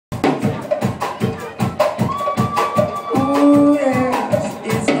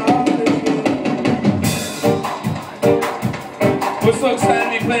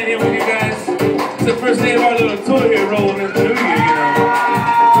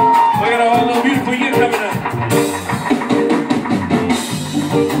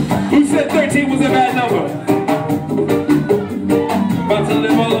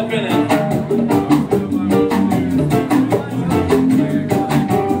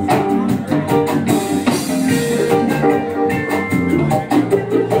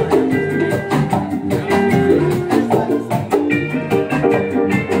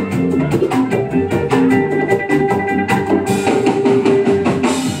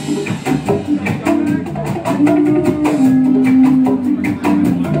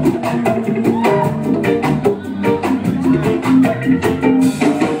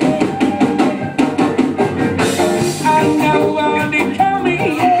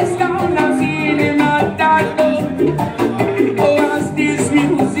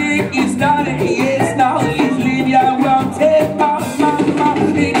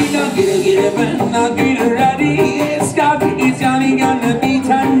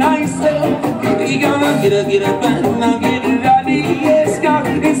get up, and now get ready. Yes, God,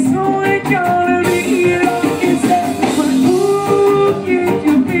 it's only gonna be like it's but ooh, can't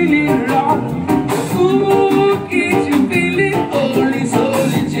you feel it rock? Ooh, can't you feel it? Holy soul,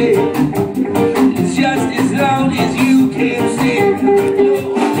 it's just as loud as you can see.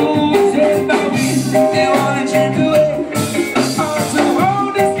 Oh, say, baby, they wanna take away. So all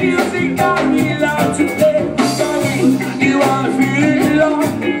this music got me loud today. Baby, you wanna feel it loud?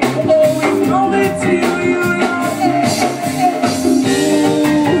 Oh, it's coming to you, Lord. Ooh,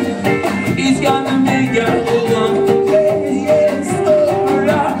 it's gonna make your whole one. Yes, oh,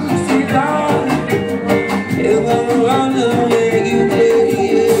 Lord, sit down. It's gonna make you play,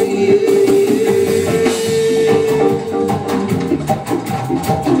 yeah.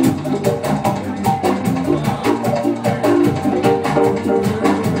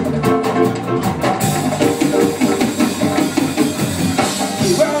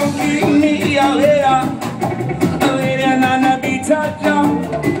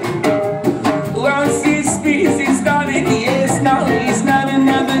 Once this piece is started, yes, now it's not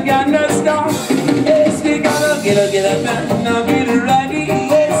another gonna stop. Yes, we gotta get up and now get ready.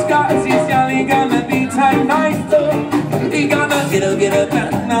 Yes, cause it's only gonna be time night though. We gotta get up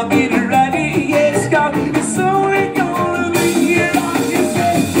and now get ready. Yes, cause it's only gonna be like you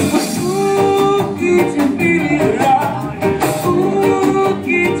say. Ooh, can't you feel it right? Ooh,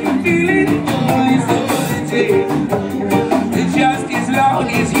 can't you feel it? Oh, it's so it's just as loud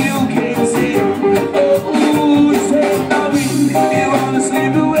as you can see. Oh, say, baby, you wanna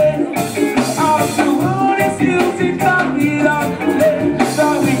slip away. After all this music got me loud.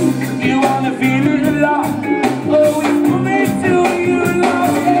 Baby, you wanna feel it loud. Oh, it's coming to you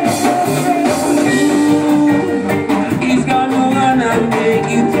loud. He's gonna wanna make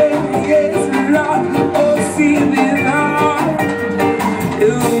you take it loud. Oh, see me loud.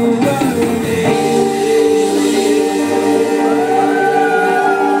 You wanna make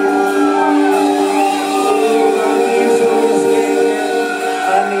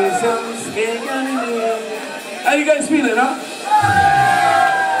how you guys feeling, huh?